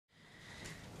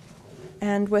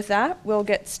And with that, we'll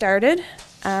get started.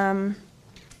 We'll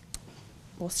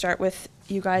start with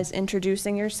you guys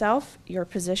introducing yourself, your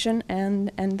position,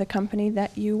 and the company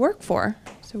that you work for.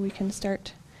 So we can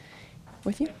start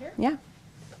with you. Right here? Yeah.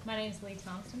 My name is Lee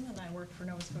Thompson, and I work for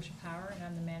Nova Scotia Power, and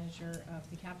I'm the manager of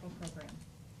the capital program.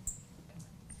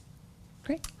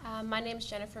 Great. My name is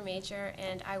Jennifer Major,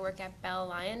 and I work at Bell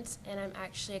Aliant, and I'm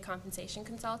actually a compensation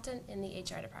consultant in the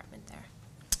HR department there.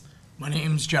 My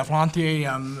name's Jeff Lanthier.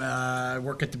 I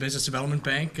work at the Business Development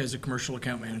Bank as a commercial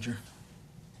account manager.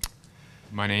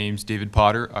 My name's David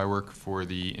Potter. I work for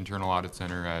the Internal Audit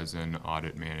Center as an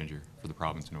audit manager for the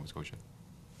Province of Nova Scotia.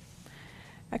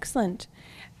 Excellent.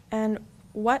 And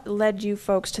what led you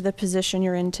folks to the position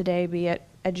you're in today, be it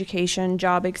education,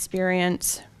 job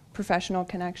experience, professional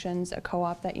connections, a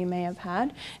co-op that you may have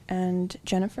had? And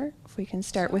Jennifer, if we can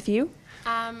start with you.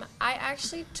 I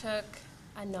actually took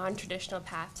a non-traditional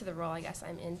path to the role I guess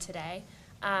I'm in today.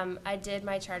 I did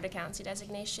my chartered accountancy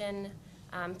designation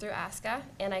through ASCA,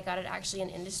 and I got it actually in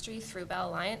industry through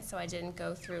Bell Aliant, so I didn't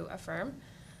go through a firm.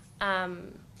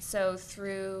 So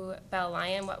through Bell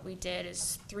Aliant, what we did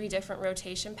is 3 different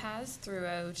rotation paths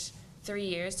throughout 3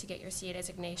 years to get your CA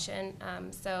designation.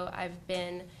 So I've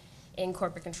been in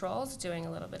corporate controls, doing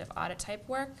a little bit of audit type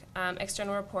work,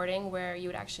 external reporting, where you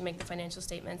would actually make the financial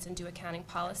statements and do accounting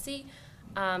policy,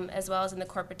 as well as in the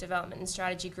corporate development and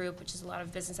strategy group, which is a lot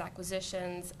of business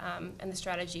acquisitions and the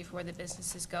strategy for where the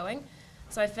business is going.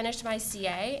 So I finished my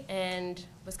CA and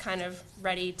was kind of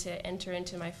ready to enter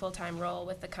into my full-time role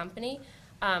with the company.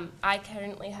 I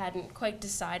currently hadn't quite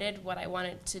decided what I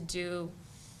wanted to do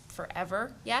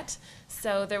forever yet.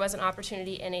 So there was an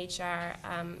opportunity in HR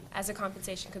as a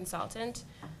compensation consultant,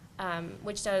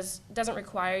 which doesn't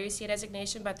require your CA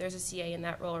designation, but there's a CA in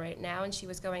that role right now, and she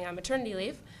was going on maternity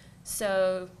leave.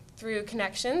 So through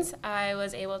connections, I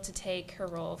was able to take her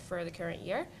role for the current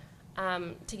year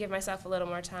to give myself a little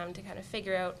more time to kind of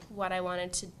figure out what I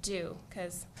wanted to do,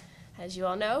 because as you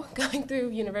all know, going through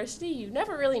university, you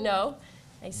never really know.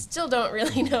 I still don't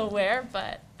really know where,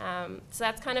 but so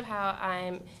that's kind of how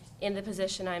I'm in the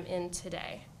position I'm in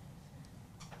today.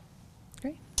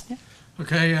 Great. Yeah.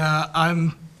 Okay,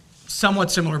 I'm somewhat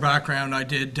similar background. I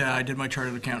did my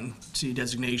chartered accountancy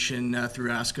designation through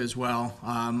ASCA as well.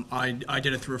 I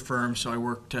did it through a firm, so I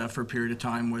worked for a period of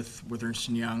time with Ernst &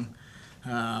 Young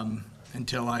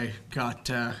until I got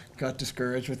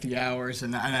discouraged with the hours,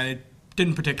 and I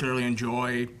didn't particularly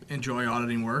enjoy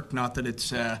auditing work. Not that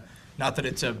it's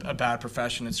a bad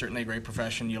profession. It's certainly a great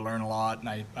profession. You learn a lot, and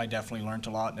I definitely learned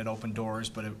a lot, and it opened doors,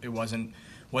 but it wasn't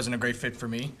a great fit for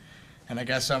me. And I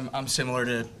guess I'm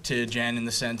similar to Jen in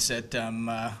the sense that I'm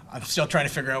still trying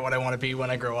to figure out what I want to be when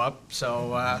I grow up.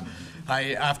 So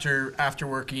after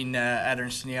working at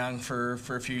Ernst & Young for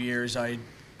a few years, I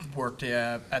worked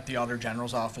at the Auditor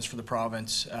General's office for the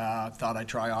province. Thought I'd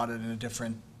try audit in a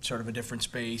different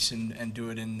space and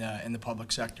do it in the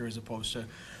public sector as opposed to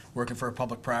working for a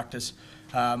public practice.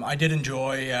 I did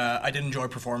enjoy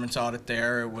performance audit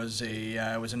there. It was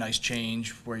a nice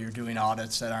change where you're doing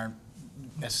audits that aren't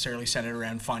necessarily centered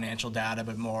around financial data,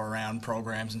 but more around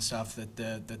programs and stuff that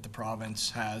the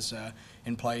province has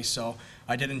in place. So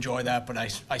I did enjoy that, but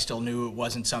I still knew it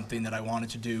wasn't something that I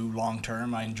wanted to do long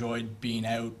term. I enjoyed being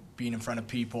out, being in front of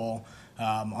people,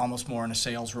 almost more in a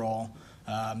sales role.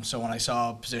 So when I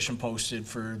saw a position posted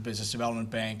for Business Development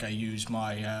Bank, I used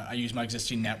my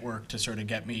existing network to sort of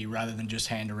get me, rather than just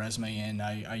hand a resume in.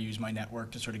 I used my network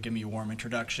to sort of give me a warm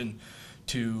introduction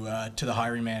to the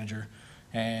hiring manager.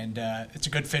 And it's a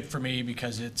good fit for me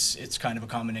because it's kind of a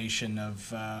combination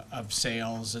of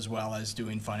sales as well as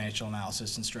doing financial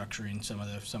analysis and structuring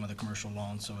some of the commercial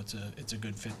loans. So it's a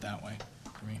good fit that way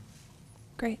for me.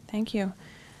 Great. Thank you.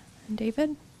 And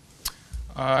David?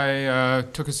 I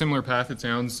took a similar path, it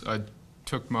sounds. I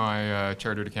took my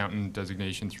chartered accountant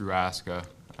designation through ASCA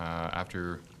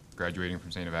after graduating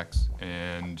from St. FX,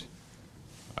 and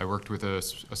I worked with a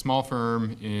small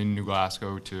firm in New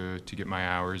Glasgow to get my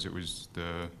hours. It was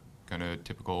the kind of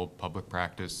typical public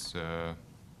practice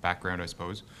background, I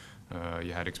suppose.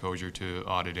 You had exposure to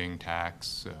auditing,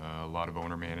 tax, a lot of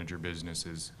owner-manager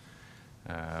businesses.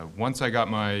 Once I got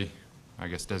my, I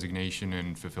guess, designation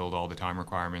and fulfilled all the time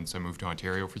requirements, I moved to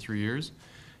Ontario for 3 years.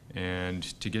 And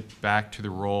to get back to the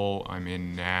role I'm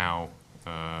in now,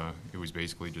 it was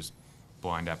basically just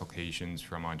blind applications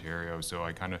from Ontario. So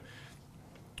I kind of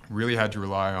really had to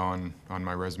rely on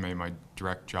my resume, my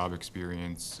direct job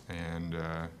experience, and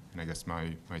I guess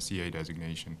my CA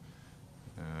designation.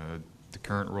 The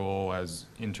current role as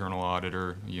internal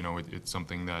auditor, it's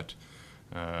something that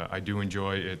I do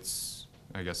enjoy. It's,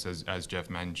 I guess, as Jeff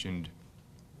mentioned,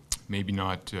 maybe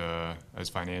not as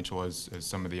financial as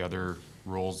some of the other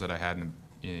roles that I had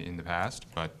in the past,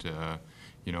 but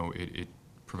you know, it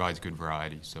provides good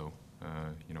variety. So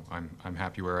you know, I'm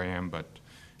happy where I am, but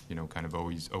you know, kind of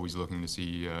always looking to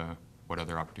see what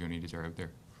other opportunities are out there.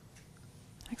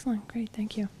 Excellent, great,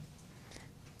 thank you.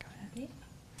 Go ahead.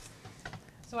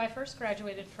 So I first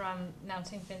graduated from Mount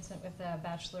St. Vincent with a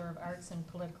Bachelor of Arts in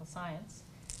Political Science.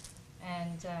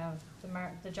 And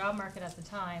the job market at the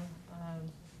time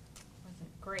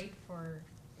wasn't great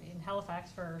in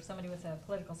Halifax for somebody with a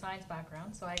political science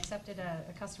background. So I accepted a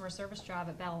customer service job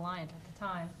at Bell Aliant at the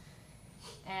time,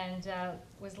 and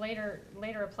was later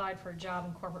applied for a job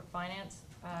in corporate finance,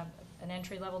 an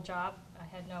entry-level job.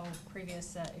 I had no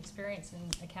previous experience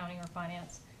in accounting or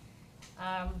finance.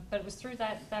 But it was through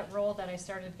that role that I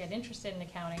started to get interested in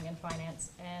accounting and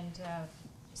finance, and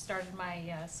started my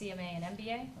CMA and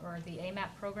MBA, or the AMAP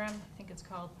program. I think it's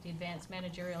called the Advanced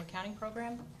Managerial Accounting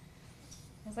Program.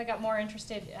 As I got more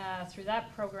interested through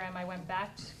that program, I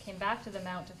came back to the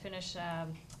Mount to finish a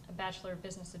Bachelor of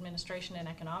Business Administration in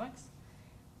Economics.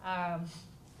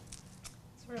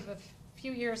 Sort of a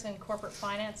few years in corporate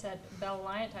finance at Bell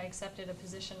Aliant, I accepted a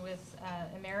position with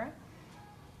Emera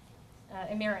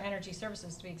Energy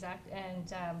Services, to be exact,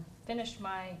 and finished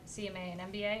my CMA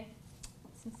and MBA.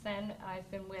 Since then,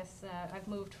 I've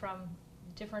moved from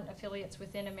different affiliates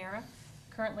within Emera,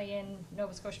 currently in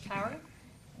Nova Scotia Power,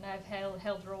 and I've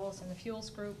held roles in the fuels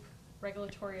group,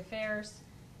 regulatory affairs,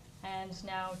 and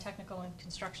now technical and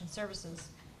construction services.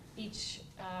 Each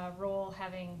role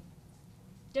having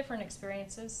different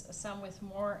experiences, some with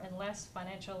more and less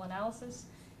financial analysis,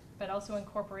 but also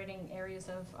incorporating areas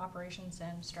of operations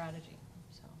and strategy.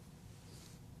 So.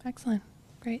 Excellent,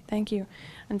 great, thank you.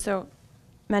 And so,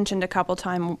 mentioned a couple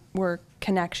times were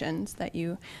connections that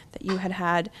you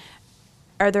had.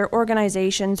 Are there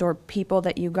organizations or people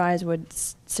that you guys would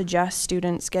suggest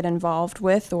students get involved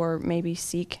with, or maybe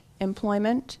seek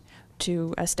employment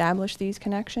to establish these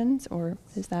connections, or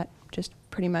is that just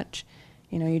pretty much,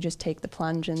 you know, you just take the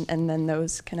plunge and then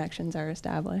those connections are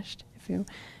established?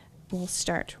 We'll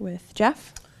start with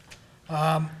Jeff.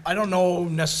 I don't know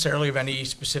necessarily of any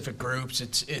specific groups.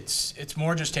 It's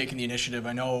more just taking the initiative.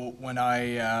 I know when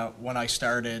I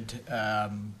started,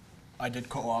 I did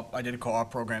a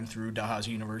co-op program through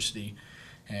Dalhousie University,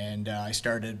 and I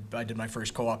did my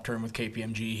first co-op term with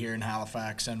KPMG here in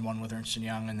Halifax, and one with Ernst &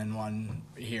 Young, and then one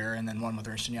here, and then one with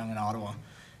Ernst & Young in Ottawa.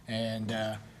 And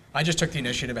I just took the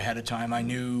initiative ahead of time. I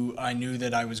knew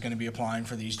that I was going to be applying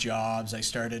for these jobs. I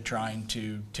started trying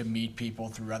to meet people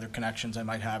through other connections I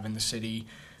might have in the city.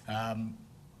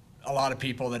 A lot of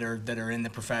people that are in the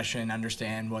profession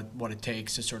understand what it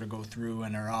takes to sort of go through,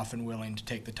 and are often willing to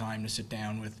take the time to sit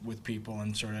down with people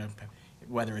and sort of,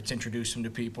 whether it's introduce them to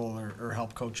people or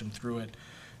help coach them through it.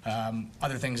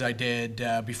 Other things I did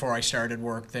before I started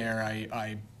work there,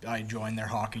 I joined their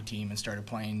hockey team and started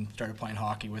playing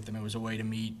hockey with them. It was a way to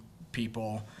meet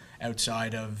people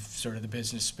outside of sort of the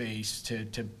business space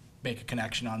to make a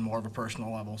connection on more of a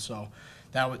personal level. So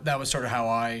that was sort of how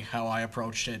I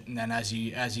approached it. And then as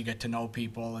you get to know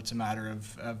people, it's a matter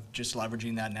of just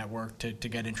leveraging that network to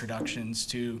get introductions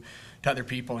to other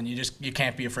people. And you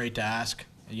can't be afraid to ask.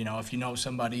 You know, if you know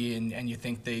somebody and you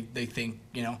think they think,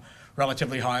 you know,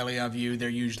 relatively highly of you, they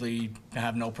usually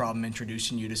have no problem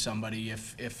introducing you to somebody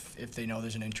if they know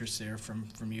there's an interest there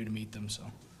from you to meet them. So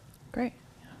Great.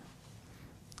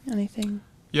 Anything?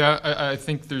 Yeah, I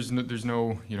think there's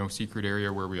no you know, secret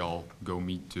area where we all go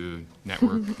meet to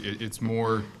network. It's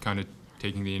more kind of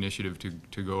taking the initiative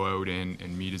to go out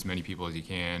and meet as many people as you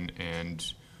can. And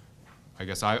I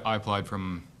guess I applied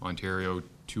from Ontario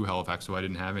to Halifax, so I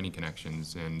didn't have any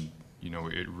connections, and you know,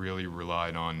 it really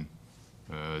relied on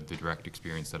the direct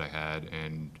experience that I had,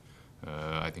 and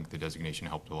I think the designation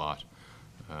helped a lot.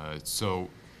 So,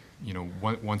 you know,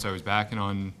 once I was back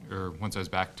once I was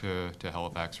back to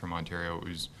Halifax from Ontario, it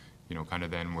was, you know, kind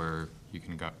of then where you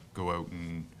can go out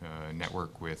and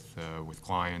network with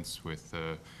clients, with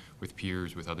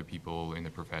peers, with other people in the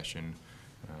profession.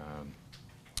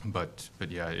 But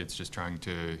yeah, it's just trying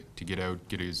to get out,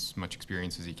 get as much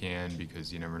experience as you can,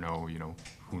 because you never know, you know,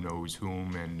 who knows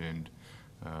whom and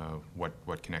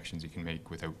what connections you can make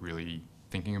without really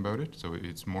thinking about it. So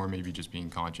it's more maybe just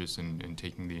being conscious and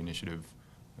taking the initiative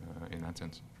in that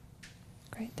sense.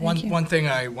 Great, thank you. One thing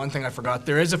I forgot,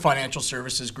 there is a financial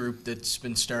services group that's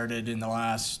been started in the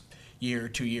last year or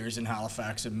 2 years in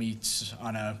Halifax. It meets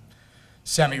on a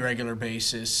semi-regular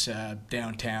basis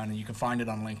downtown, and you can find it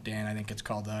on LinkedIn. I think it's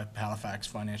called the Halifax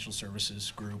Financial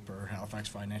Services Group or Halifax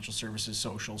Financial Services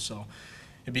Social. So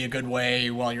it'd be a good way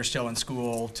while you're still in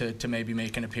school to maybe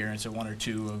make an appearance at one or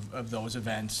two of those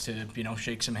events to, you know,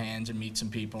 shake some hands and meet some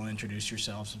people and introduce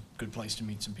yourselves. A good place to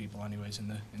meet some people anyways in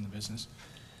the business.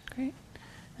 Great.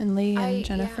 And Lee and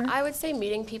Jennifer? Yeah, I would say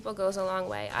meeting people goes a long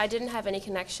way. I didn't have any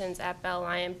connections at Bell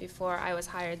Aliant before I was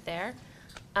hired there.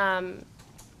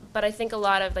 But I think a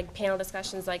lot of like panel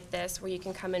discussions like this, where you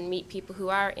can come and meet people who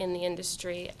are in the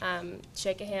industry,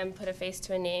 shake a hand, put a face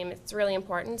to a name, it's really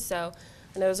important. So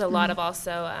and there's a lot of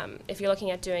also, if you're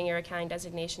looking at doing your accounting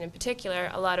designation in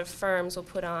particular, a lot of firms will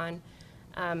put on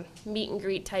meet and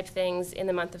greet type things in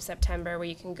the month of September, where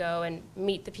you can go and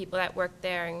meet the people that work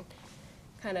there and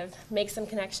kind of make some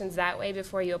connections that way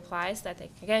before you apply, so that they,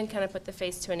 again, kind of put the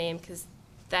face to a name, because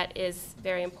that is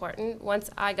very important. Once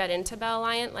I got into Bell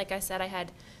Aliant, like I said, I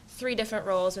had 3 different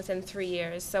roles within 3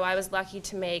 years, so I was lucky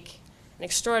to make an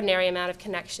extraordinary amount of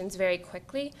connections very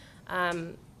quickly,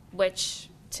 which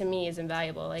to me is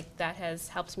invaluable. Like, that has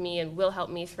helped me and will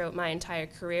help me throughout my entire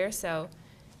career. So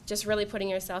just really putting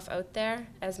yourself out there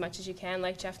as much as you can.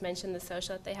 Like Jeff mentioned, the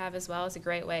social that they have as well is a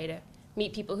great way to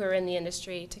meet people who are in the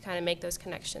industry, to kind of make those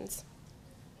connections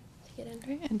to get in.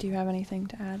 Great. And do you have anything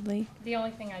to add, Lee? The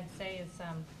only thing I'd say is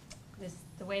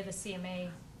the way the CMA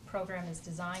program is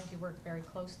designed, you work very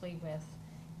closely with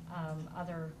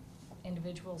other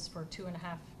individuals for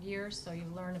 2.5 years, so you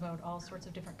learn about all sorts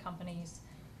of different companies,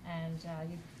 and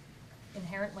you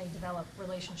inherently develop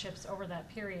relationships over that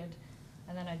period.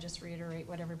 And then I just reiterate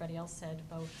what everybody else said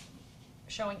about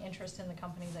showing interest in the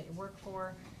company that you work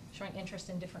for, showing interest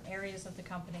in different areas of the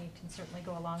company can certainly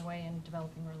go a long way in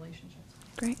developing relationships.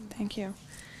 Great, thank you.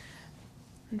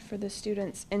 And for the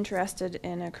students interested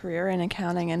in a career in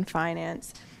accounting and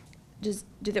finance, do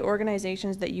the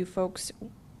organizations that you folks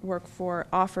work for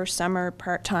offer summer,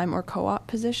 part-time, or co-op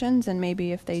positions? And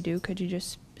maybe if they do, could you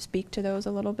just speak to those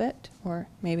a little bit, or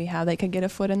maybe how they could get a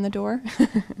foot in the door?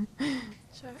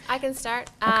 Sure, I can start.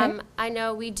 Okay. I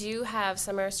know we do have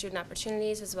summer student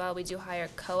opportunities as well. We do hire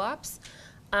co-ops.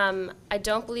 I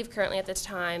don't believe currently at this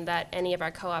time that any of our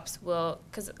co-ops will,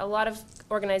 because a lot of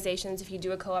organizations, if you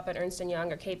do a co-op at Ernst &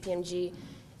 Young or KPMG,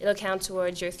 it'll count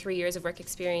towards your 3 years of work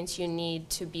experience you need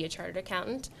to be a chartered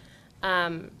accountant.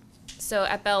 So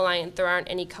at Bell Aliant, there aren't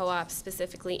any co-ops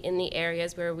specifically in the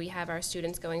areas where we have our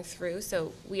students going through,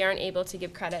 so we aren't able to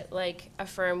give credit like a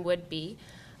firm would be.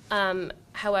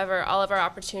 However, all of our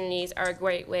opportunities are a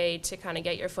great way to kind of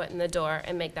get your foot in the door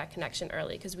and make that connection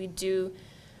early, because we do,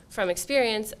 from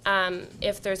experience,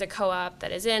 if there's a co-op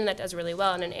that is in that does really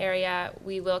well in an area,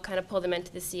 we will kind of pull them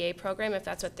into the CA program if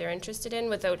that's what they're interested in,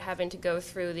 without having to go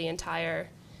through the entire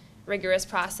rigorous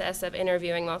process of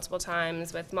interviewing multiple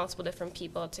times with multiple different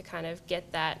people to kind of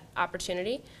get that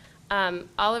opportunity.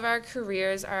 All of our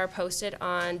careers are posted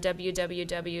on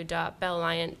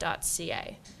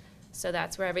www.bellaliant.ca. So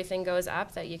that's where everything goes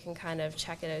up, that you can kind of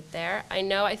check it out there.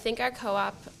 I think our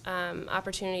co-op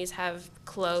opportunities have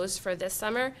closed for this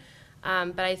summer,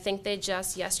 but I think they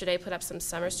just yesterday put up some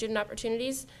summer student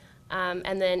opportunities,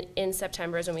 and then in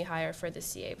September is when we hire for the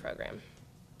CA program.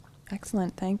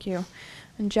 Excellent, thank you.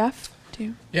 And Jeff, do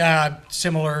you? Yeah,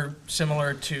 similar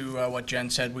to what Jen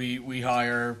said. We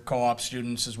hire co-op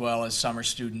students as well as summer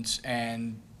students,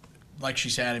 and like she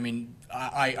said, I mean,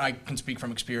 I can speak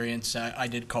from experience. I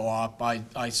did co-op.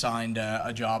 I signed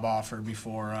a job offer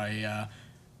before I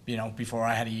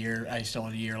had a year. I still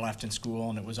had a year left in school,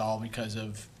 and it was all because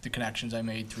of the connections I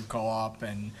made through co-op.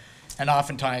 And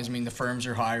oftentimes, I mean, the firms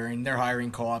are they're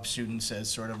hiring co-op students as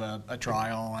sort of a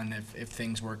trial, and if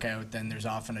things work out, then there's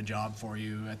often a job for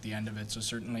you at the end of it. So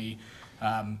certainly,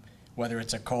 whether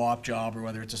it's a co-op job or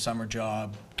whether it's a summer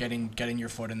job, getting your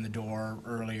foot in the door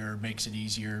earlier makes it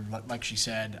easier. Like she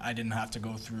said, I didn't have to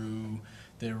go through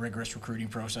the rigorous recruiting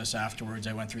process afterwards.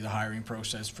 I went through the hiring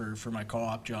process for my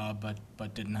co-op job,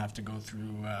 but didn't have to go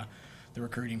through the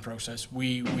recruiting process.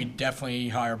 We definitely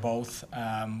hire both.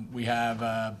 We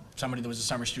have somebody that was a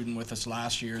summer student with us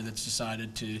last year that's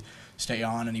decided to stay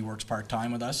on, and he works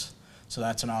part-time with us. So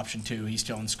that's an option too. He's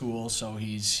still in school, so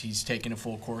he's taken a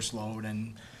full course load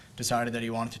and decided that he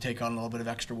wanted to take on a little bit of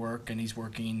extra work, and he's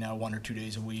working 1 or 2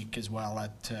 days a week as well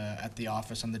at the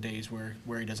office on the days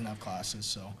where he doesn't have classes.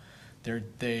 So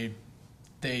they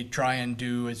try and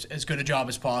do as good a job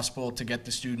as possible to get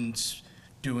the students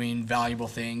doing valuable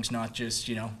things, not just,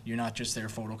 you're not just there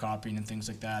photocopying and things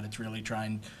like that. It's really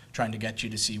trying to get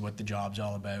you to see what the job's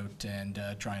all about and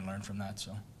try and learn from that.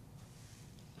 So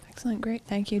Excellent, great,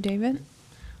 thank you, David.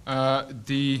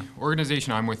 The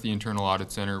organization I'm with, the Internal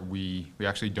Audit Center, we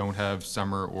actually don't have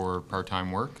summer or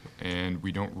part-time work, and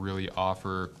we don't really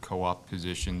offer co-op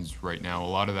positions right now. A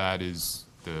lot of that is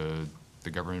the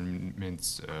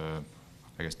government's,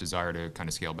 I guess, desire to kind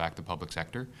of scale back the public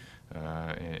sector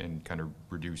and kind of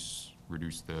reduce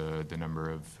the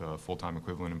number of full-time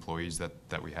equivalent employees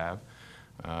that we have.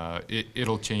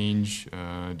 It'll change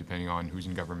depending on who's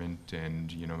in government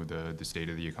and, you know, the state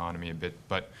of the economy a bit,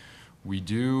 but we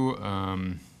do.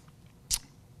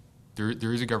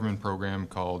 There is a government program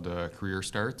called Career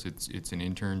Starts. It's an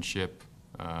internship,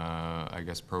 I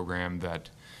guess, program that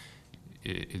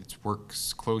it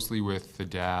works closely with the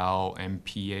DAL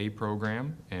MPA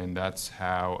program, and that's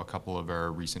how a couple of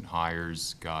our recent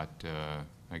hires got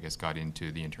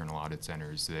into the internal audit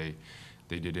centers.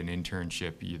 They did an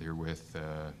internship either with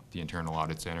the internal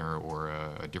audit center or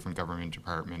a different government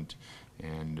department,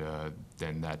 and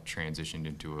then that transitioned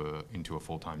into a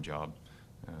full-time job.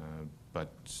 But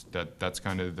that's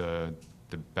kind of the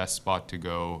best spot to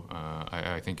go.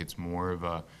 I think it's more of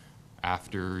a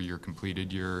after you're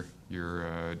completed your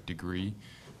degree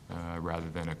rather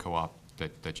than a co-op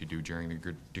that you do during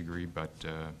the degree. But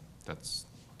that's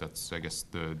I guess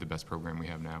the best program we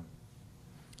have now.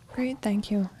 Great, thank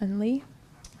you. And Lee?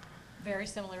 Very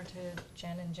similar to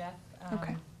Jen and Jeff.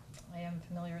 Okay. I am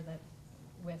familiar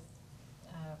with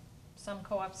some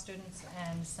co-op students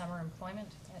and summer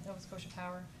employment at Nova Scotia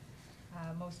Power.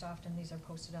 Most often these are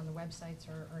posted on the websites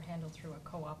or handled through a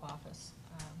co-op office,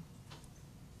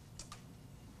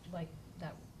 like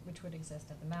that, which would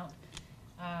exist at the Mount.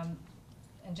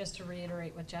 And just to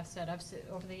reiterate what Jeff said,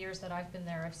 over the years that I've been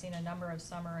there, I've seen a number of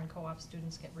summer and co-op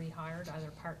students get rehired,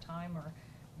 either part-time or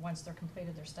once they're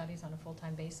completed their studies on a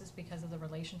full-time basis, because of the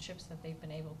relationships that they've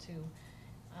been able to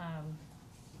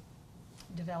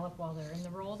develop while they're in the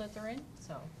role that they're in.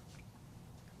 So,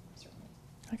 certainly.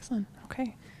 Excellent.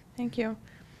 Okay. Thank you.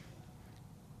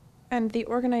 And the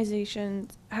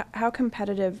organizations, how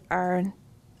competitive are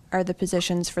the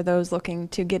positions for those looking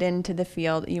to get into the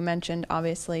field? You mentioned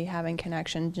obviously having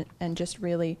connections and just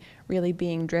really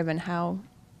being driven. How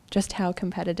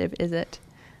competitive is it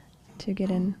to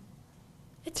get in?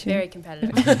 It's very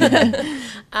competitive.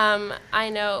 I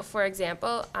know, for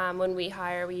example, when we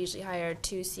hire, we usually hire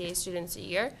 2 CA students a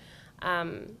year,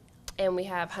 and we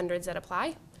have hundreds that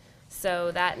apply.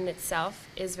 So that in itself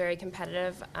is very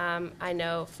competitive. I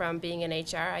know from being in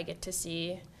HR, I get to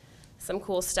see some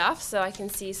cool stuff. So I can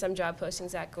see some job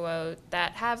postings that go out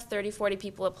that have 30, 40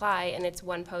 people apply, and it's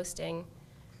one posting,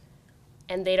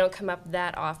 and they don't come up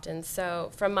that often. So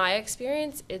from my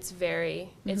experience, it's very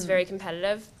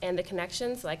competitive, and the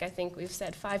connections, like I think we've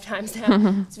said 5 times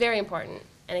now, it's very important,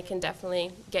 and it can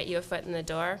definitely get you a foot in the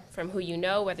door from who you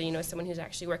know, whether you know someone who's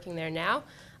actually working there now,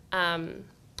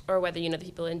 or whether you know the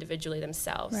people individually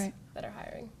themselves that are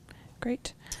hiring.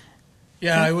 Great.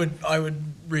 Yeah, I would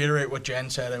reiterate what Jen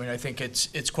said. I mean, I think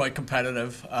it's quite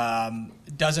competitive.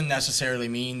 It doesn't necessarily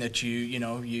mean that you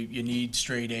need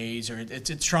straight A's, or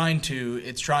it's trying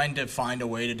to find a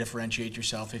way to differentiate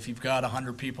yourself. If you've got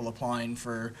 100 people applying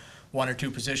for 1 or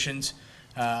 2 positions,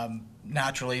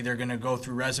 naturally they're going to go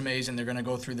through resumes, and they're going to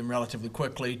go through them relatively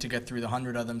quickly to get through the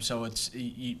 100 of them. So it's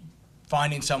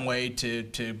finding some way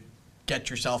to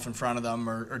get yourself in front of them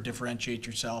or differentiate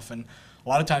yourself. And a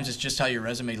lot of times it's just how your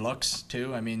resume looks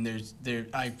too. I mean,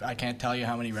 I can't tell you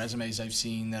how many resumes I've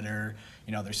seen that are,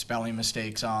 there's spelling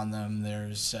mistakes on them.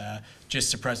 There's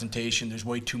just a presentation. There's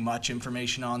way too much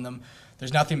information on them.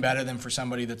 There's nothing better than for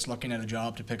somebody that's looking at a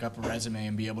job to pick up a resume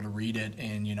and be able to read it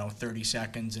in 30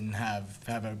 seconds and have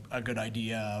a good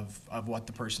idea of what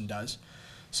the person does.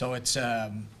 So it's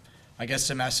I guess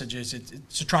the message is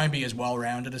it's to try and be as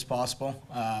well-rounded as possible.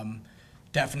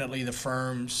 Definitely the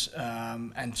firms,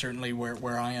 and certainly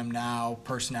where I am now,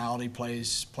 personality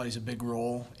plays a big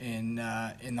role in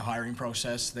the hiring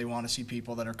process. They want to see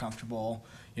people that are comfortable,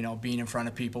 being in front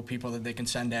of people that they can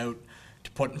send out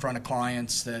to put in front of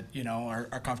clients that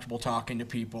are comfortable talking to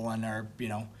people and are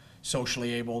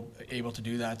socially able to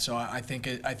do that. So I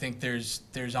think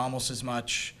there's almost as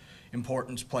much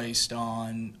importance placed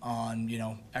on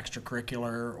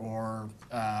extracurricular or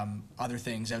other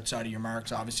things outside of your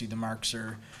marks. Obviously the marks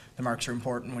are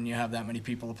important when you have that many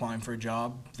people applying for a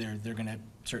job. They're going to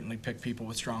certainly pick people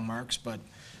with strong marks, but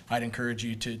I'd encourage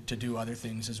you to do other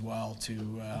things as well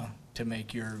to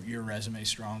make your resume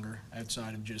stronger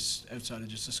outside of just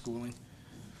the schooling.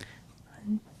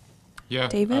 Yeah,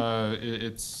 David?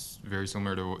 it's very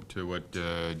similar to what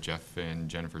Jeff and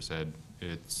Jennifer said.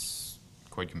 It's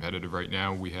quite competitive right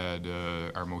now. We had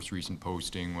our most recent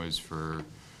posting was for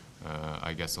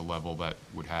I guess a level that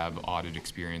would have audit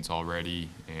experience already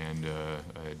and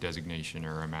a designation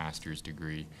or a master's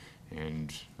degree,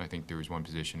 and I think there was one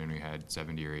position and we had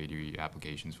 70 or 80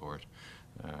 applications for it.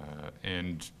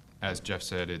 And as Jeff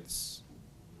said, it's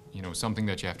something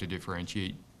that you have to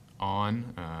differentiate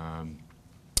on,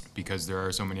 because there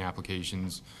are so many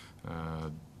applications,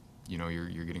 you know,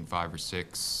 you're getting 5 or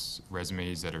 6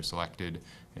 resumes that are selected,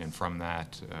 and from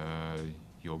that,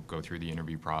 you'll go through the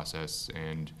interview process,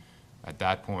 and at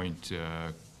that point,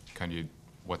 kind of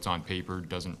what's on paper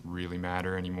doesn't really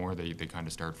matter anymore. They kind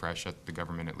of start fresh at the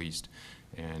government, at least,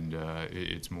 and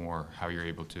it's more how you're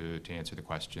able to answer the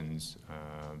questions,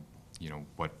 you know,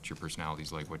 what your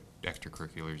personality's like, what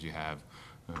extracurriculars you have,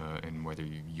 and whether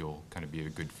you'll kind of be a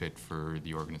good fit for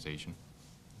the organization.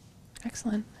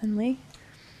 Excellent. And Lee?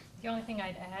 The only thing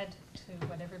I'd add to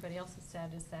what everybody else has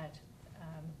said is that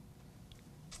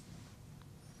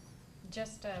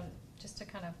just to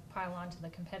kind of pile on to the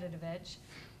competitive edge,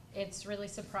 it's really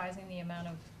surprising the amount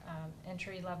of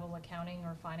entry-level accounting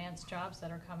or finance jobs that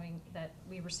are coming, that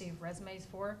we receive resumes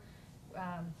for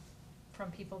from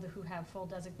people who have full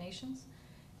designations.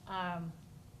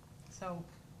 So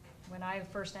when I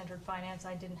first entered finance,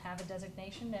 I didn't have a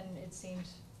designation, and it seemed,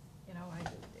 you know,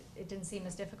 it didn't seem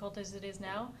as difficult as it is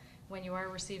now. When you are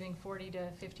receiving 40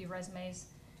 to 50 resumes,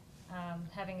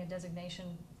 having a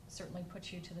designation certainly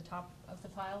puts you to the top of the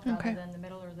pile rather than the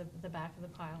middle or the back of the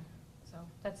pile. So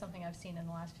that's something I've seen in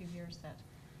the last few years, that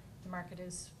the market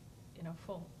is, you know,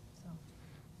 full.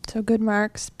 So good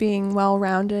marks, being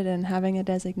well-rounded and having a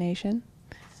designation.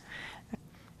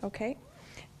 Okay.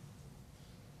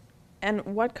 And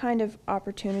what kind of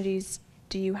opportunities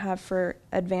do you have for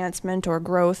advancement or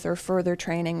growth or further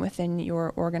training within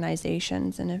your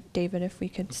organizations? And if, David, if we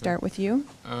could start with you.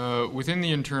 Within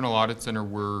the Internal Audit Center,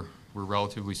 we're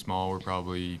relatively small. We're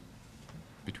probably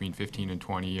between 15 and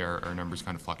 20. Our numbers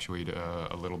kind of fluctuate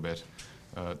a little bit.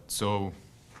 So,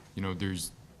 you know,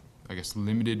 there's, I guess,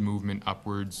 limited movement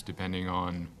upwards depending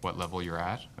on what level you're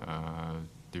at.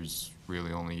 There's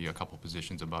really only a couple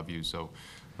positions above you, so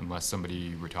unless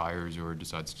somebody retires or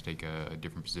decides to take a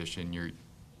different position,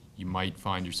 you might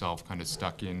find yourself kind of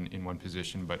stuck in one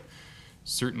position. But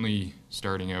certainly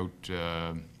starting out,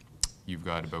 you've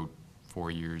got about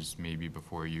 4 years maybe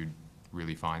before you'd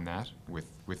really find that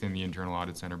within the Internal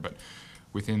Audit Center. But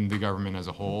within the government as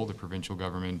a whole, the provincial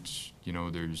government, you know,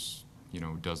 there's, you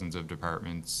know, dozens of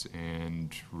departments,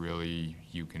 and really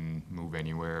you can move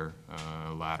anywhere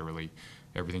laterally.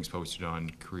 Everything's posted on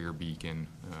Career Beacon.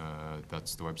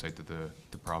 That's the website that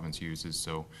the province uses.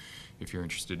 So if you're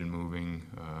interested in moving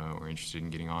or interested in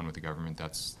getting on with the government,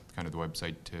 that's kind of the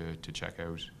website to check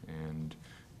out. And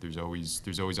there's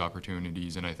always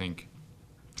opportunities. And I think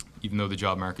even though the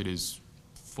job market is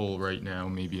full right now,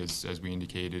 maybe as we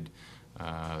indicated,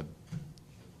 I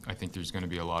think there's going to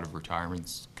be a lot of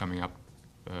retirements coming up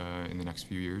in the next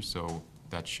few years. So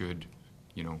that should,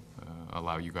 you know,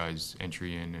 allow you guys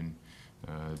entry in, and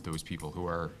those people who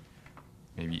are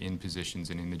maybe in positions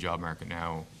and in the job market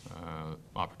now,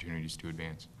 opportunities to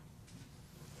advance.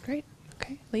 Great.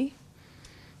 Okay. Lee?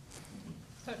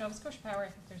 So at Nova Scotia Power, I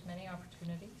think there's many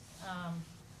opportunities,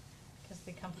 because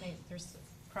the company, there's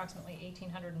approximately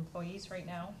 1,800 employees right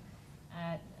now,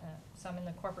 at some in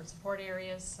the corporate support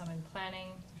areas, some in planning.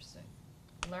 There's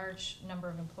a large number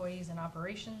of employees in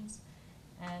operations,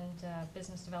 and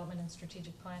business development and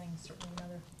strategic planning is certainly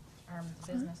another arm of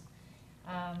the business.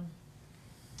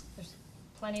 There's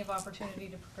plenty of opportunity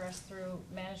to progress through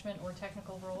management or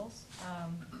technical roles.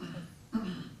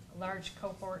 A large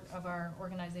cohort of our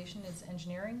organization is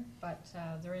engineering, but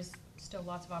there is still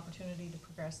lots of opportunity to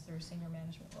progress through senior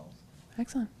management roles.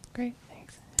 Excellent. Great.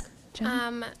 Thanks.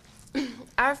 Jen?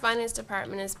 Our finance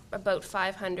department is about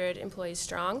 500 employees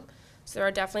strong, so there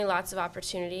are definitely lots of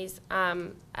opportunities.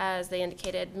 As they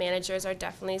indicated, managers are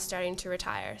definitely starting to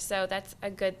retire, so that's a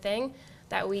good thing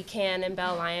that we can, in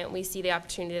Bell Aliant, we see the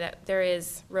opportunity that there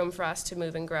is room for us to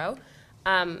move and grow.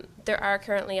 There are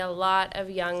currently a lot of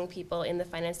young people in the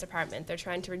finance department. They're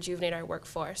trying to rejuvenate our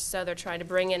workforce, so they're trying to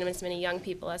bring in as many young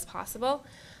people as possible.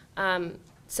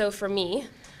 So for me,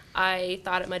 I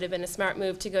thought it might have been a smart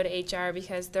move to go to HR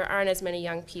because there aren't as many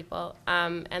young people,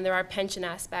 and there are pension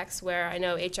aspects where I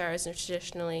know HR isn't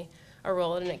traditionally a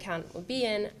role that an accountant would be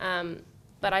in,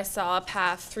 but I saw a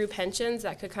path through pensions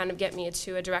that could kind of get me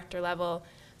to a director level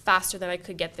faster than I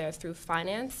could get there through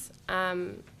finance.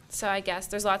 So I guess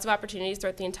there's lots of opportunities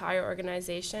throughout the entire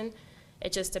organization.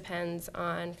 It just depends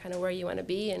on kind of where you want to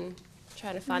be and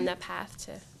trying to find that path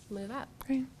to move up.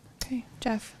 Great. Okay.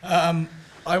 Jeff?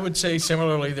 I would say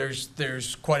similarly,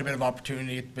 there's quite a bit of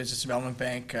opportunity at the Business Development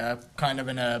Bank, kind of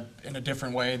in a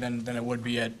different way than it would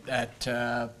be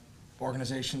at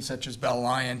organizations such as Bell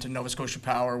Aliant and Nova Scotia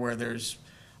Power, where there's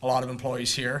a lot of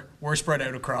employees here. We're spread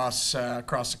out across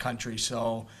the country.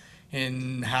 So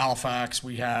in Halifax,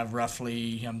 we have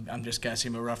roughly, I'm just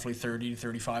guessing, but roughly 30 to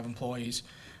 35 employees.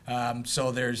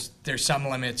 So there's some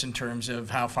limits in terms of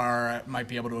how far I might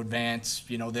be able to advance,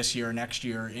 this year or next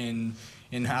year in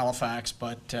Halifax.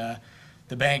 But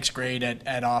the bank's great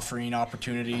at offering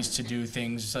opportunities to do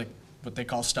things like what they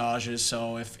call stages.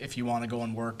 So if you want to go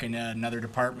and work in another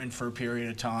department for a period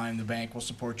of time, the bank will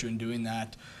support you in doing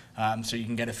that. So you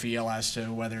can get a feel as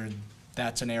to whether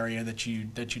that's an area that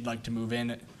you'd like to move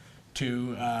in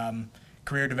to.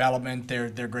 Career development,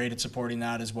 they're great at supporting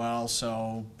that as well.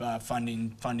 So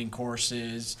funding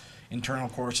courses, internal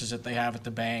courses that they have at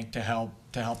the bank to help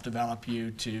develop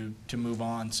you to move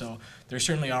on. So there's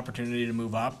certainly opportunity to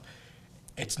move up.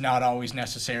 It's not always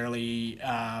necessarily,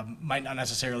 might not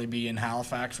necessarily be in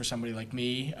Halifax for somebody like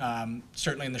me.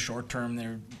 Certainly in the short term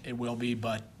it will be,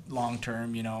 but long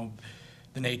term,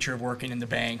 the nature of working in the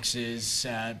banks is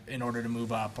in order to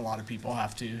move up, a lot of people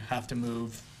have to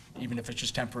move, even if it's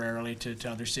just temporarily, to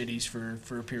other cities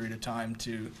for a period of time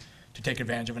to take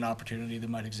advantage of an opportunity that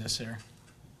might exist there.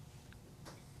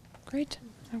 Great.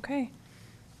 Okay.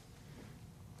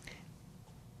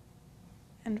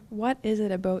 And what is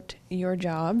it about your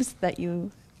jobs that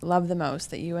you love the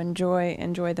most, that you enjoy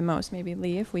the most? Maybe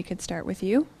Lee, if we could start with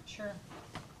you. Sure.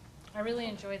 I really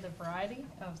enjoy the variety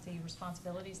of the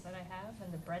responsibilities that I have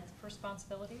and the breadth of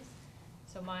responsibilities.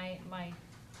 So my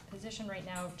position right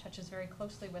now touches very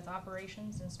closely with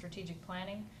operations and strategic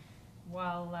planning,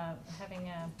 while having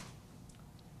a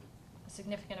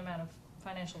significant amount of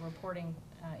financial reporting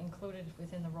included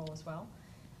within the role as well.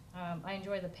 I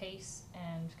enjoy the pace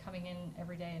and coming in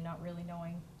every day and not really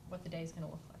knowing what the day is going to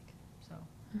look like. So.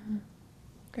 Mm-hmm.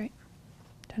 Great.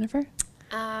 Jennifer?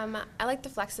 I like the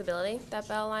flexibility that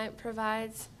Bell Aliant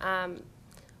provides.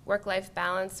 Work-life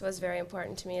balance was very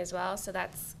important to me as well, so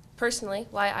that's personally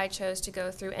why I chose to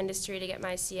go through industry to get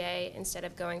my CA instead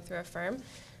of going through a firm.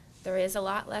 There is a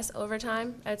lot less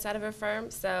overtime outside of a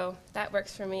firm, so that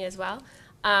works for me as well.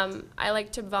 I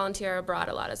like to volunteer abroad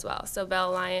a lot as well, so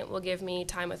Bell Aliant will give me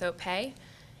time without pay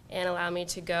and allow me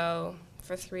to go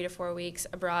for 3 to 4 weeks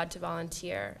abroad to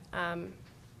volunteer.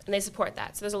 And they support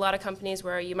that. So there's a lot of companies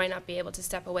where you might not be able to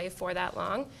step away for that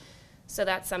long. So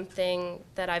that's something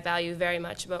that I value very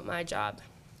much about my job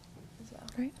as well.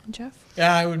 Great. And Jeff?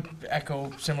 Yeah, I would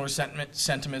echo similar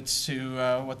sentiments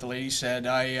to what the lady said.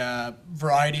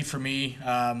 Variety for me.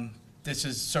 This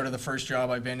is sort of the first job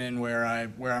I've been in where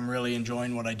I'm really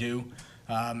enjoying what I do.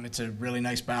 It's a really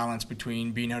nice balance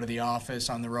between being out of the office,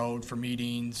 on the road for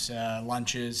meetings,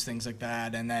 lunches, things like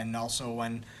that, and then also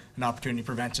when an opportunity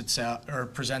presents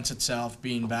itself,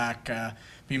 being back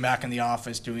in the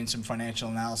office, doing some financial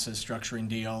analysis, structuring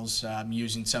deals,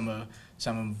 using some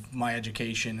of my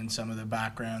education and some of the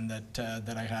background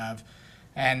that I have,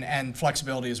 and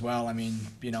flexibility as well. I mean,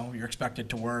 you're expected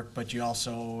to work, but you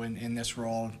also in this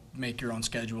role make your own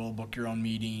schedule, book your own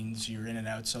meetings, you're in and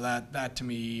out. So that to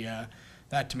me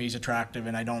is attractive,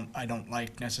 and I don't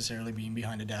like necessarily being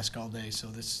behind a desk all day. So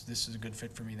this is a good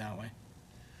fit for me that way.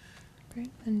 Great.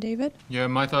 And David? Yeah,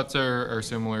 my thoughts are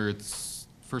similar. It's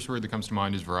first word that comes to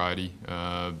mind is variety.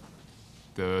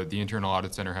 The Internal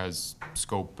Audit Center has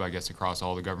scope, I guess, across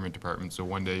all the government departments. So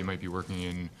one day you might be working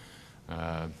in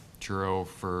Truro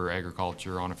for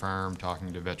agriculture on a farm,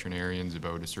 talking to veterinarians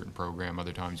about a certain program.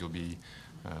 Other times you'll be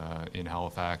in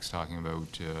Halifax talking about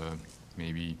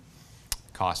maybe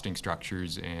costing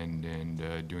structures and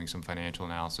doing some financial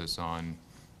analysis on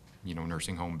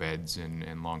nursing home beds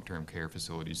and long-term care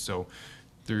facilities. So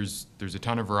there's a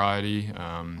ton of variety.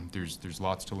 There's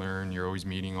lots to learn. You're always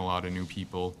meeting a lot of new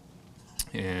people,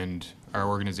 and our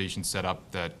organization's set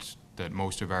up that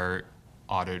most of our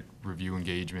audit review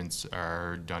engagements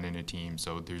are done in a team.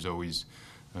 So there's always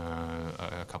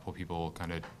a couple people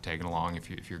kind of tagging along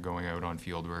if you're going out on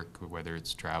field work, whether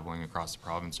it's traveling across the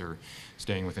province or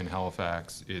staying within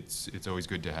Halifax. It's always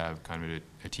good to have kind of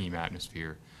a team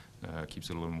atmosphere. Keeps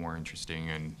it a little more interesting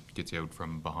and gets you out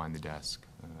from behind the desk.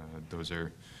 Those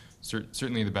are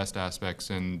certainly the best aspects,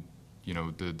 and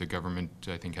the government,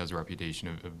 I think, has a reputation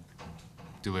of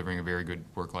delivering a very good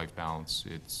work-life balance.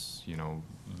 It's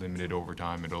limited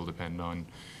overtime. It'll depend on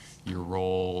your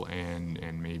role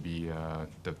and maybe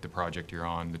the project you're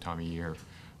on, the time of year,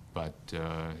 but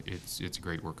it's a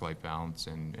great work-life balance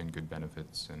and good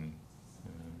benefits, and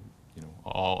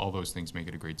all those things make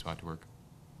it a great spot to work.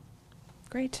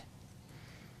 Great.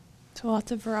 So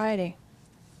lots of variety.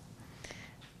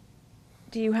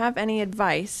 Do you have any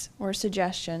advice or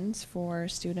suggestions for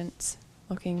students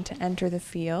looking to enter the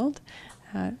field?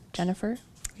 Jennifer,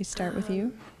 we start with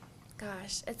you.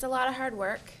 Gosh, it's a lot of hard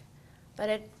work, but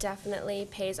it definitely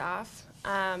pays off.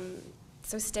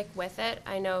 So stick with it.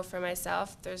 I know for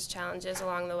myself there's challenges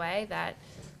along the way that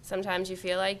Sometimes you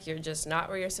feel like you're just not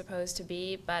where you're supposed to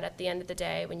be, but at the end of the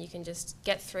day, when you can just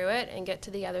get through it and get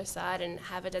to the other side and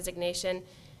have a designation,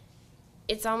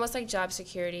 it's almost like job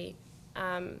security.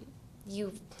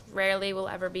 You rarely will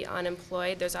ever be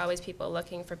unemployed. There's always people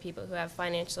looking for people who have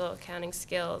financial accounting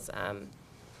skills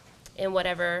in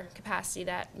whatever capacity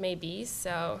that may be.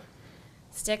 So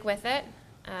stick with it.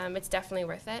 It's definitely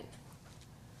worth it.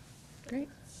 Great.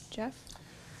 Jeff?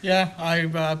 Yeah,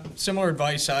 I similar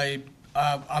advice.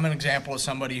 I'm an example of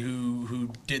somebody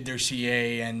who did their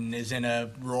CA and is in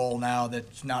a role now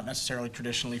that's not necessarily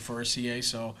traditionally for a CA.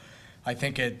 So I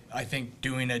think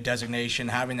doing a designation,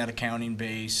 having that accounting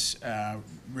base,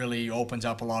 really opens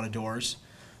up a lot of doors.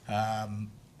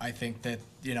 I think that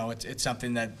it's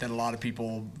something that a lot of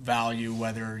people value,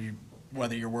 whether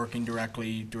you're working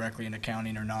directly in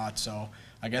accounting or not. So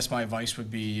I guess my advice would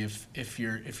be if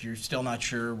you're still not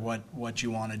sure what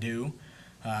you want to do,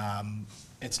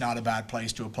 it's not a bad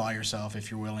place to apply yourself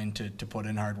if you're willing to put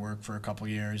in hard work for a couple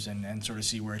of years and sort of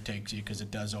see where it takes you, because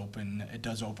it does open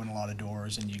a lot of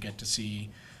doors, and you get to see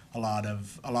a lot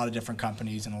of different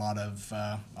companies and a lot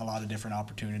of different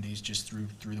opportunities just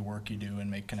through the work you do, and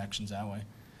make connections that way.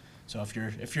 So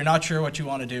if you're not sure what you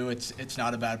want to do, it's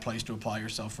not a bad place to apply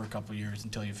yourself for a couple of years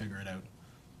until you figure it out.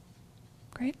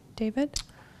 Great. David?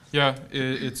 Yeah,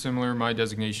 it's similar. My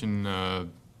designation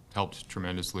helped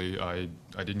tremendously. I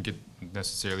didn't get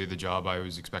necessarily the job I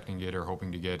was expecting to get or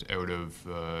hoping to get out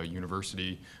of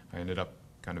university. I ended up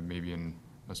kind of maybe in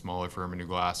a smaller firm in New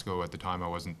Glasgow. At the time, I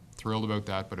wasn't thrilled about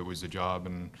that, but it was a job,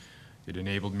 and it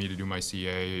enabled me to do my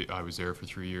CA. I was there for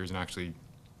 3 years and actually,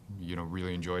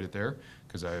 really enjoyed it there,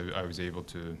 because I was able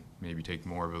to maybe take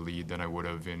more of a lead than I would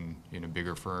have in a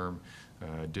bigger firm.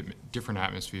 Different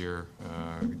atmosphere,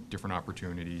 different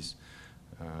opportunities.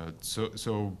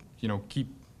 So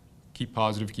keep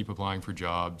positive, keep applying for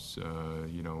jobs.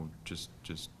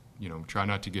 Just try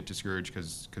not to get discouraged,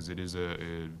 because it is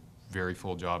a very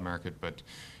full job market. But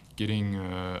getting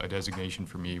a designation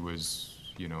for me was,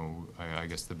 I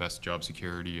guess the best job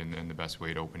security and the best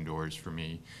way to open doors for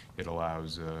me. It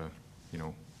allows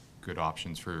good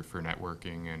options for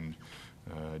networking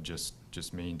and just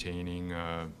maintaining.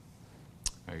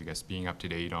 I guess being up to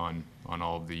date on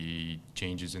all of the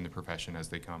changes in the profession as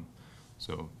they come.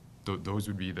 So those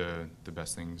would be the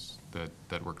best things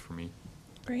that worked for me.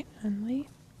 Great. And Lee?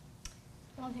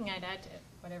 One thing I'd add to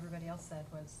what everybody else said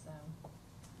was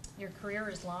your career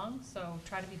is long, so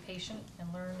try to be patient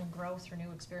and learn and grow through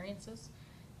new experiences.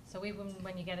 So even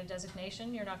when you get a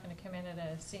designation, you're not going to come in at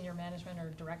a senior management or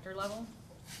director level.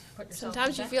 Put yourself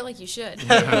Sometimes you feel like you should.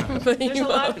 But there's a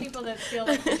lot of people that feel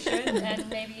like they should, and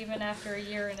maybe even after a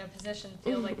year in a position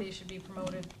feel like they should be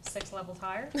promoted 6 levels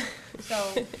higher.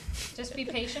 So just be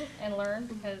patient and learn,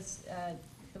 because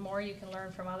the more you can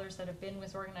learn from others that have been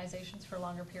with organizations for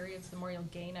longer periods, the more you'll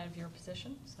gain out of your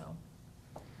position. So.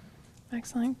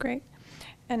 Excellent. Great.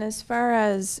 And as far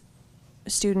as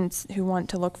students who want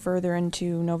to look further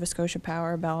into Nova Scotia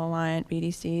Power, Bell Aliant,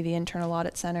 BDC, the Internal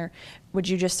Audit Center, would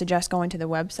you just suggest going to the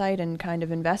website and kind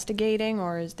of investigating,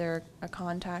 or is there a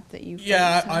contact that you?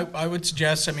 Yeah, I would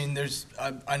suggest. I mean,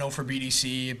 I know for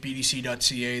BDC, at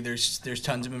bdc.ca, there's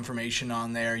tons of information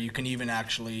on there. You can even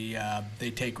actually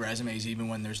they take resumes even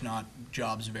when there's not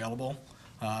jobs available,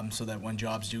 so that when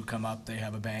jobs do come up, they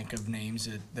have a bank of names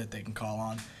that they can call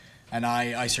on. And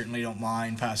I certainly don't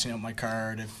mind passing out my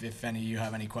card if any of you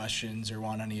have any questions or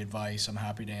want any advice. I'm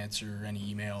happy to answer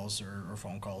any emails or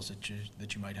phone calls that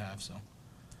you might have. So.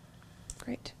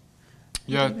 Great.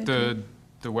 Yeah, the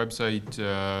website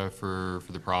for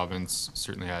the province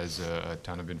certainly has a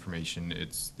ton of information.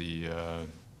 It's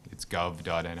it's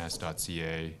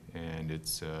gov.ns.ca, and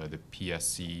it's the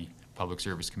PSC, Public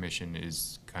Service Commission,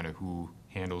 is kind of who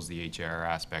handles the HR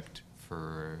aspect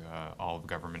for all of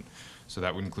government. So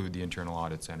that would include the Internal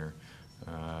Audit Center.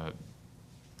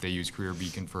 They use Career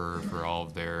Beacon for all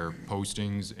of their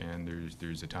postings, and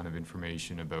there's a ton of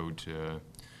information about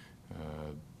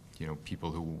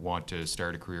people who want to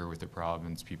start a career with the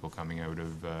province, people coming out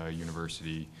of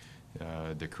university.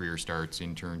 The Career Starts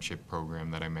internship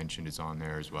program that I mentioned is on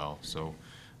there as well. So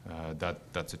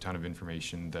that's a ton of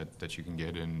information that you can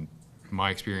get. And my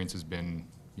experience has been,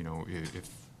 if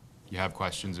you have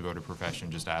questions about a profession,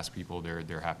 just ask people.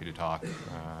 They're happy to talk.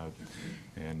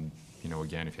 And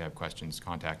again, if you have questions,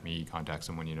 contact me, contact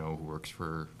someone who works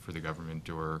for the government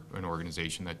or an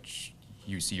organization that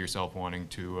you see yourself wanting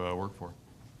to work for.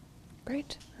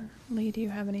 Great. Lee, do you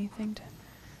have anything to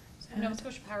add? Nova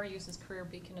Scotia Power uses Career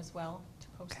Beacon as well to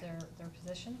post their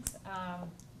positions.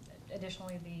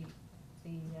 Additionally,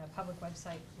 the public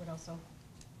website would also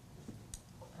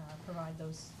provide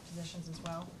those positions as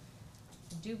well.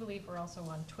 do believe we're also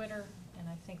on Twitter, and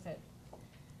I think that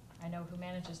I know who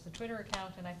manages the Twitter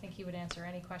account, and I think he would answer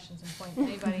any questions and point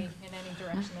anybody in any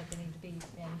direction that they need to be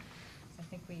in. I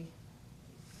think we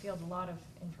field a lot of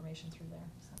information through there.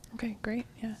 So. Okay, great.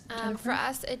 Yeah. For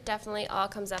us, it definitely all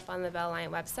comes up on the Bell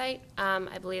Aliant website.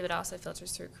 I believe it also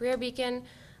filters through Career Beacon.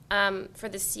 For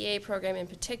the CA program in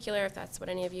particular, if that's what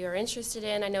any of you are interested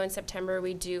in, I know in September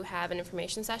we do have an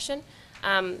information session.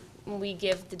 We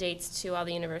give the dates to all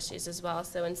the universities as well,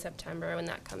 so in September when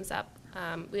that comes up,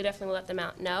 we definitely let them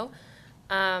out know.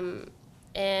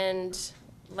 And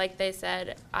like they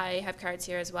said, I have cards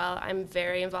here as well. I'm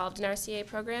very involved in our CA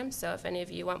program, so if any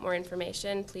of you want more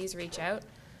information, please reach out.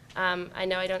 I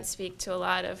know I don't speak to a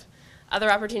lot of other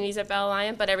opportunities at Bell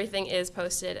Aliant, but everything is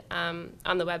posted on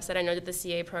the website. I know that the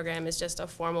CA program is just a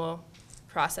formal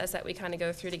process that we kind of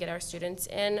go through to get our students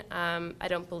in. I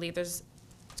don't believe there's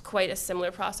quite a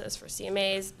similar process for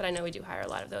CMAs, but I know we do hire a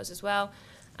lot of those as well.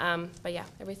 But yeah,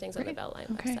 everything's on the Bell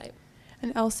Aliant website.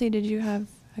 And Elsie, did you have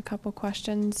a couple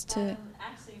questions to?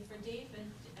 Actually, for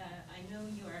David, I know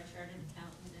you are a chartered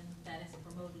accountant, and that has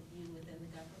promoted you within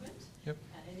the government. Yep.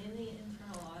 And in the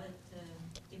internal audit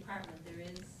department, there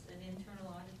is an internal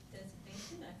audit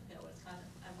designation. I forget what it's called.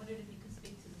 I wondered if you could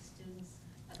speak to the students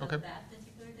about that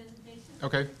particular designation.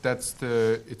 Okay,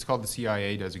 it's called the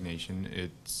CIA designation.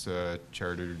 It's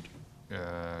chartered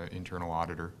internal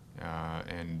auditor,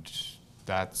 and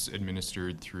that's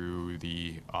administered through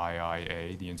the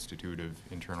IIA, the Institute of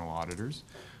Internal Auditors.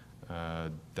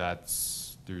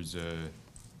 There's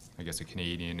I guess a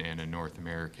Canadian and a North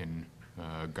American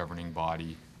governing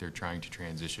body. They're trying to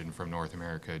transition from North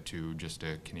America to just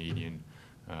a Canadian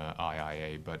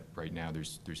IIA, but right now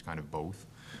there's kind of both.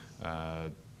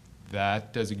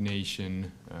 That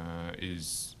designation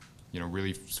is,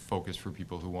 really focused for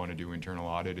people who want to do internal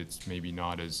audit. It's maybe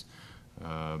not as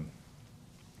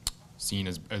seen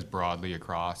as broadly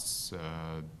across,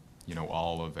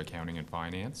 all of accounting and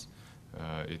finance.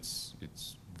 It's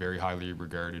very highly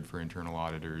regarded for internal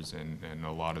auditors, and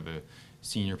a lot of the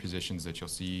senior positions that you'll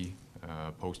see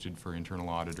posted for internal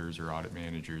auditors or audit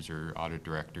managers or audit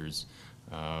directors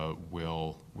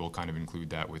will kind of include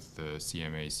that with the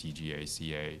CMA, CGA,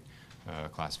 CA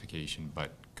classification.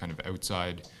 But kind of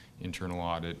outside internal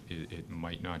audit, it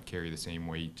might not carry the same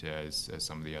weight as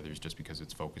some of the others, just because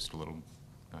it's focused a little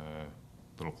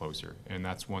closer. And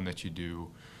that's one that you do,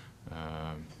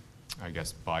 I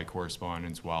guess, by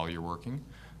correspondence while you're working.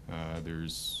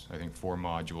 There's, I think, 4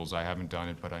 modules. I haven't done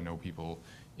it, but I know people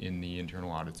in the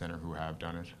Internal Audit Center who have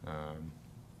done it.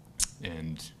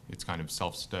 And it's kind of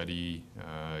self-study.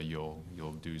 You'll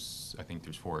do, I think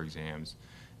there's 4 exams.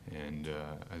 And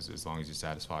as long as you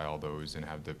satisfy all those and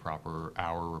have the proper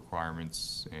hour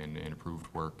requirements and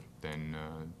approved work, then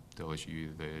they'll issue you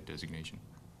the designation.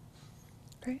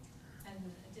 Great. And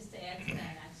just to add to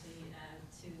that, actually,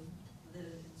 to the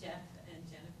Jeff and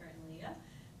Jennifer and Leah,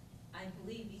 I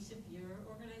believe each of your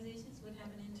organizations would have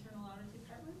an internal audit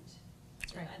department.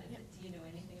 That's right. Do you know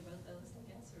anything about those, I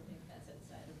guess, or maybe that's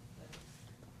outside of the...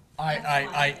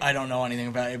 I don't know anything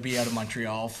about it. It'd be out of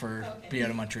Montreal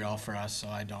for us, so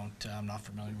I'm not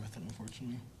familiar with it,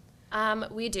 unfortunately.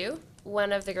 We do.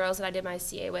 One of the girls that I did my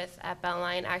CA with at Bell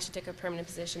Aliant actually took a permanent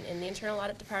position in the internal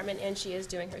audit department, and she is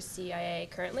doing her CIA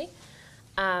currently.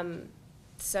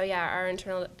 So yeah, our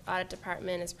internal audit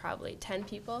department is probably 10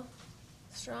 people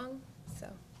strong. So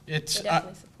It's they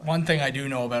definitely support. one thing I do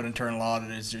know about internal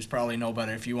audit is there's probably no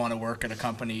better, if you want to work at a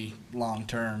company long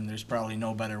term, there's probably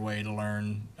no better way to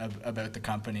learn about the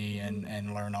company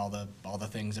and learn all the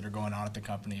things that are going on at the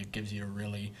company. It gives you a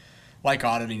really, like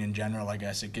auditing in general, I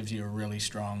guess, it gives you a really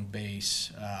strong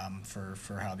base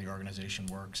for how the organization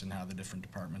works and how the different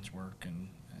departments work.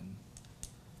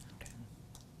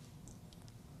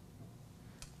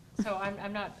 So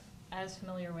I'm not as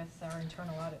familiar with our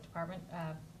internal audit department.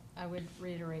 I would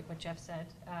reiterate what Jeff said,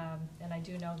 and I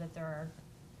do know that there are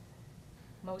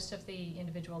most of the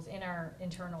individuals in our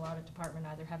internal audit department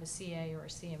either have a CA or a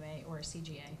CMA or a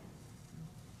CGA.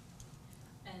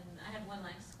 And I have one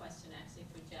last question actually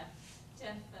for Jeff.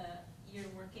 Jeff, you're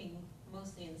working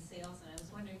mostly in sales, and I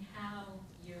was wondering how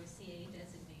your CA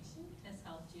designation has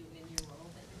helped you in your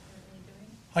role that you're currently doing?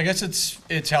 I guess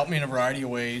it's helped me in a variety of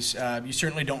ways. You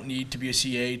certainly don't need to be a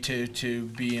CA to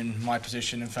be in my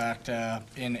position. In fact,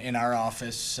 in our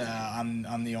office,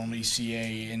 I'm the only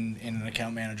CA in an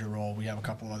account manager role. We have a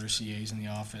couple of other CAs in the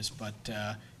office, but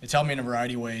it's helped me in a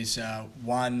variety of ways.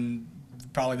 One,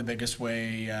 probably the biggest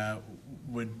way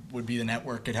would be the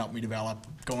network it helped me develop.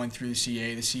 Going through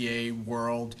the CA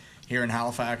world here in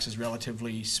Halifax is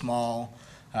relatively small.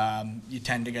 You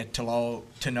tend to get to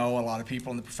know a lot of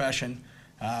people in the profession.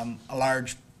 A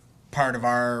large part of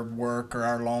our work or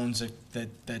our loans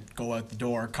that go out the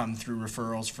door come through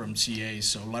referrals from CAs.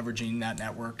 So leveraging that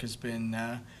network has been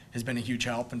a huge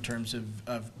help in terms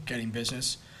of getting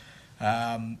business.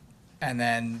 And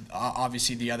then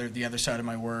obviously the other side of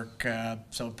my work,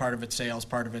 so part of it's sales,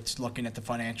 part of it's looking at the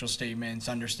financial statements,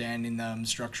 understanding them,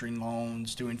 structuring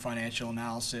loans, doing financial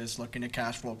analysis, looking at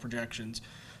cash flow projections.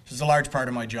 So it's a large part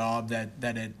of my job that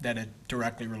it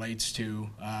directly relates to,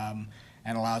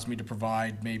 and allows me to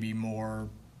provide maybe more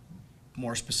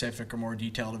specific or more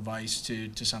detailed advice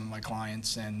to some of my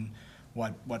clients and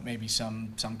what maybe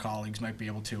some colleagues might be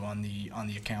able to on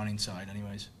the accounting side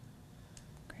anyways.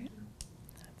 Great.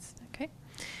 That's okay.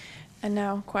 And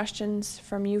now questions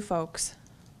from you folks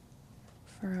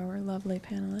for our lovely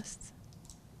panelists.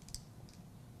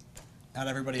 Not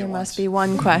everybody There at once. must be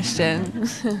one question.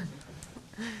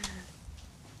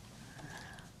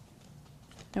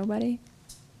 Nobody?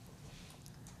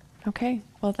 Okay.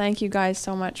 Well, thank you guys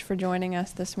so much for joining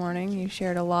us this morning. You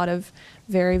shared a lot of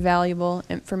very valuable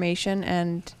information,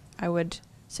 and I would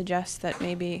suggest that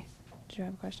maybe, did you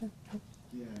have a question?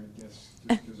 Yeah, I guess,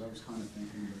 just because I was kind of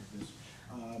thinking about this.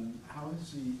 How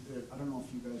is I don't know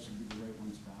if you guys would be the right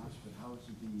ones to ask, but how has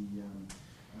the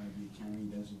accounting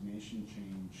designation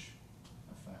change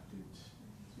affected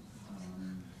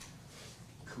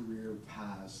career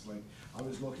paths? Like, I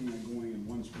was looking at going in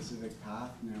one specific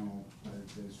path now,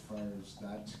 as far as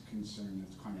that's concerned,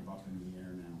 it's kind of up in the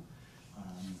air now.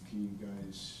 Can you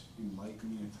guys enlighten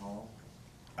me at all?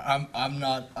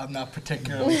 I'm not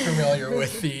particularly familiar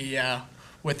with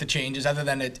the changes, other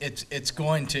than it's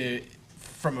going to,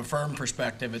 from a firm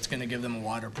perspective, it's going to give them a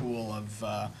wider pool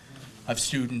of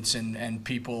students and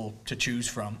people to choose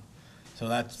from. So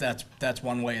that's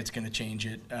one way it's going to change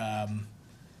it.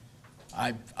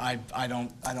 I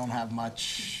don't have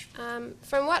much.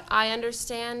 From what I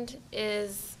understand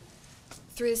is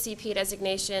through the CPA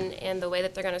designation and the way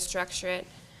that they're going to structure it,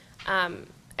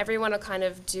 everyone will kind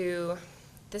of do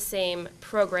the same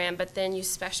program, but then you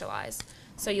specialize.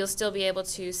 So you'll still be able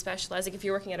to specialize. Like if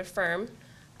you're working at a firm,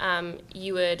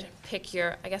 you would pick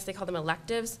your, I guess they call them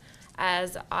electives,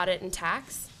 as audit and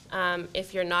tax.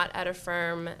 If you're not at a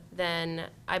firm, then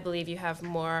I believe you have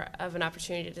more of an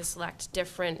opportunity to select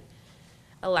different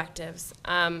electives.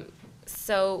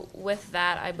 So with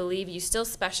that, I believe you still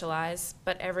specialize,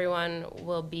 but everyone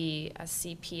will be a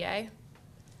CPA,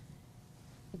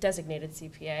 designated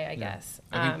CPA, I guess.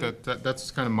 I think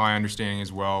that's kind of my understanding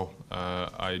as well.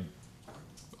 A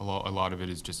lot of it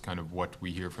is just kind of what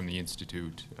we hear from the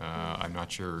Institute. I'm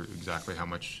not sure exactly how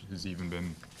much has even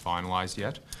been finalized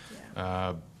yet.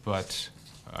 Yeah. But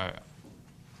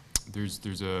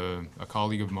there's a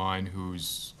colleague of mine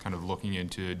who's kind of looking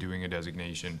into doing a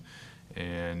designation,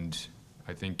 and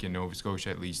I think in Nova Scotia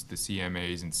at least the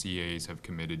CMAs and CAs have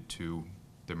committed to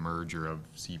the merger of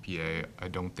CPA. I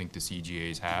don't think the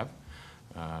CGAs have,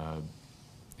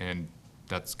 and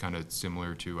that's kind of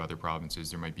similar to other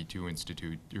provinces. There might be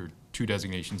two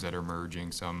designations that are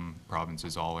merging. Some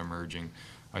provinces all are merging.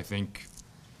 I think,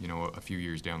 a few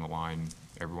years down the line,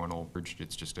 everyone will merge.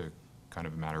 It's just a kind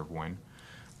of a matter of when.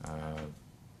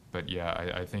 But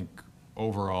yeah, I think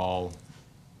overall,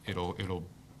 it'll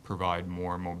provide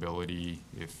more mobility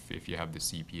if you have the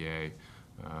CPA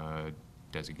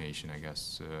designation, I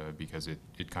guess, because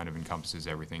it kind of encompasses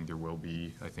everything. There will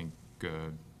be, I think,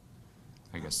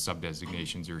 I guess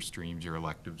sub-designations or streams or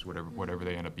electives, whatever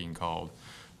they end up being called.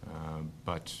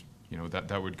 But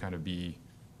that would kind of be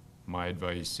my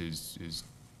advice is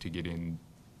to get in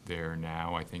there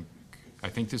now. I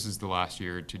think this is the last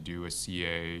year to do a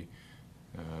CA,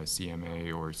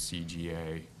 CMA, or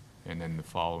CGA, and then the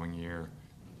following year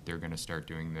they're going to start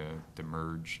doing the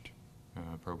merged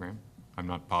program. I'm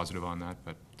not positive on that,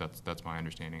 but that's my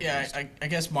understanding. Yeah, I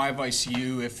guess my advice to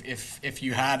you, if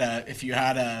you had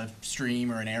a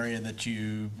stream or an area that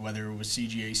you, whether it was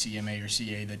CGA, CMA, or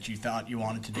CA, that you thought you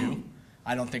wanted to do,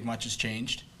 I don't think much has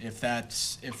changed. If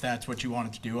that's what you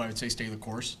wanted to do, I would say stay the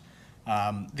course.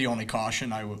 The only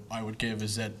caution I would give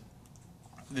is that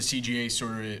the CGA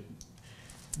sort of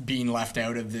being left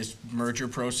out of this merger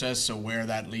process, so where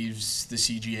that leaves the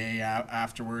CGA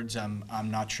afterwards, I'm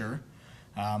not sure.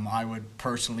 I would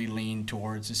personally lean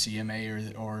towards the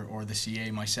CMA or the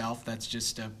CA myself. That's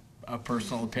just a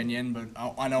personal opinion,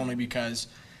 but and only because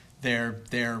they're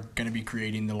going to be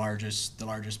creating the largest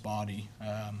body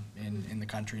in the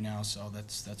country now. So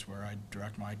that's where I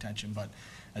direct my attention. But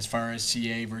as far as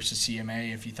CA versus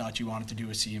CMA, if you thought you wanted to do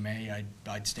a CMA,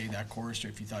 I'd stay that course. Or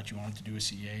if you thought you wanted to do a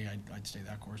CA, I'd stay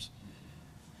that course.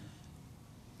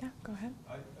 Yeah, go ahead.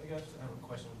 I guess I have a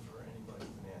question for anybody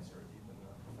who can answer it, even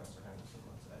Professor Henderson,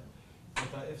 let's say.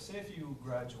 If say if you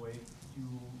graduate, you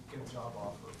get a job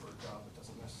offer for a job that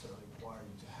doesn't necessarily require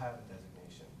you to have a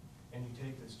designation, and you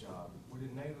take this job, would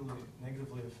it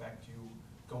negatively affect you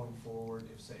going forward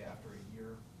if, say, after a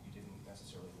year, you didn't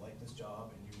necessarily like this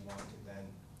job and you want to then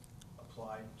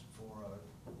apply for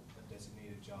a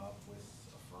designated job with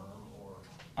a firm or?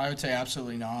 I would say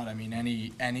absolutely not. I mean,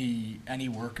 any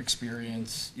work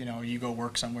experience, you know, you go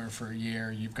work somewhere for a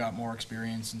year, you've got more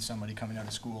experience than somebody coming out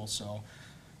of school. So,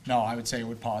 no, I would say it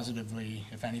would positively,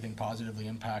 if anything, positively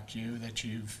impact you, that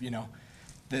you've, you know,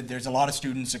 there's a lot of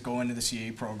students that go into the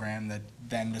CA program that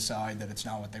then decide that it's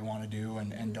not what they want to do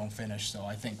and don't finish. So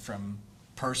I think from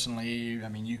personally, I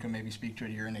mean, you can maybe speak to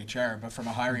it here in HR, but from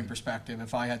a hiring perspective,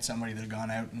 if I had somebody that had gone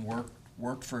out and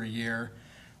worked for a year,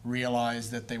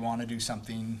 realized that they want to do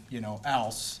something, you know,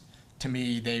 else, to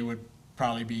me, they would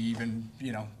probably be even,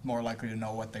 you know, more likely to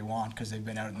know what they want because they've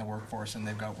been out in the workforce and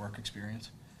they've got work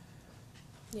experience.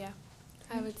 Yeah,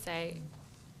 I would say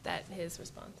that his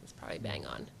response is probably bang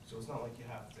on. So it's not like you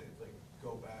have to like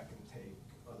go back and take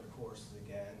other courses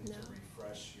again to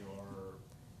refresh your.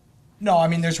 No, I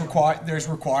mean, there's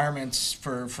requirements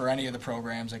for any of the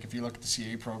programs. Like if you look at the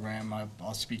CA program,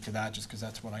 I'll speak to that just because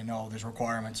that's what I know. There's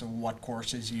requirements of what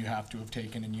courses you have to have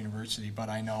taken in university. But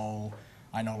I know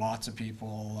lots of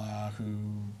people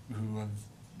who have,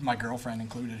 my girlfriend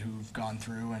included, who've gone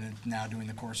through and are now doing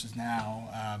the courses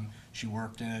now. She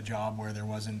worked in a job where there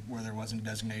wasn't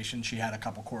designation. She had a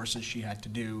couple courses she had to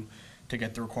do to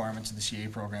get the requirements of the CA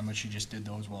program, but she just did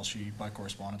those by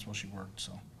correspondence while she worked.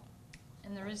 So.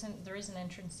 And there is an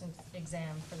entrance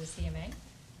exam for the CMA,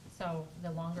 so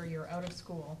the longer you're out of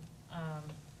school,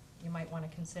 you might want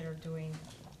to consider doing,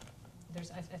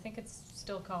 I think it's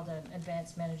still called an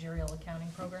advanced managerial accounting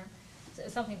program,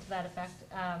 something to that effect.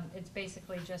 It's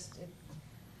basically just, it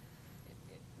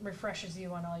refreshes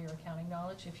you on all your accounting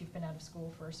knowledge if you've been out of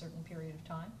school for a certain period of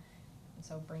time, and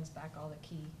so it brings back all the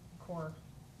key core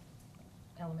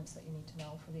elements that you need to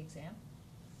know for the exam.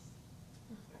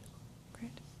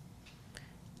 Great.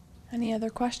 Any other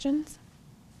questions?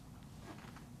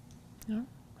 No?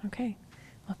 Okay.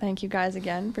 Well, thank you guys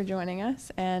again for joining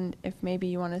us. And if maybe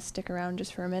you want to stick around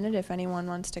just for a minute, if anyone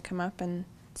wants to come up and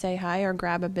say hi or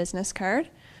grab a business card.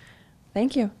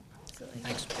 Thank you. Absolutely.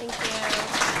 Thanks.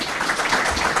 Thank you.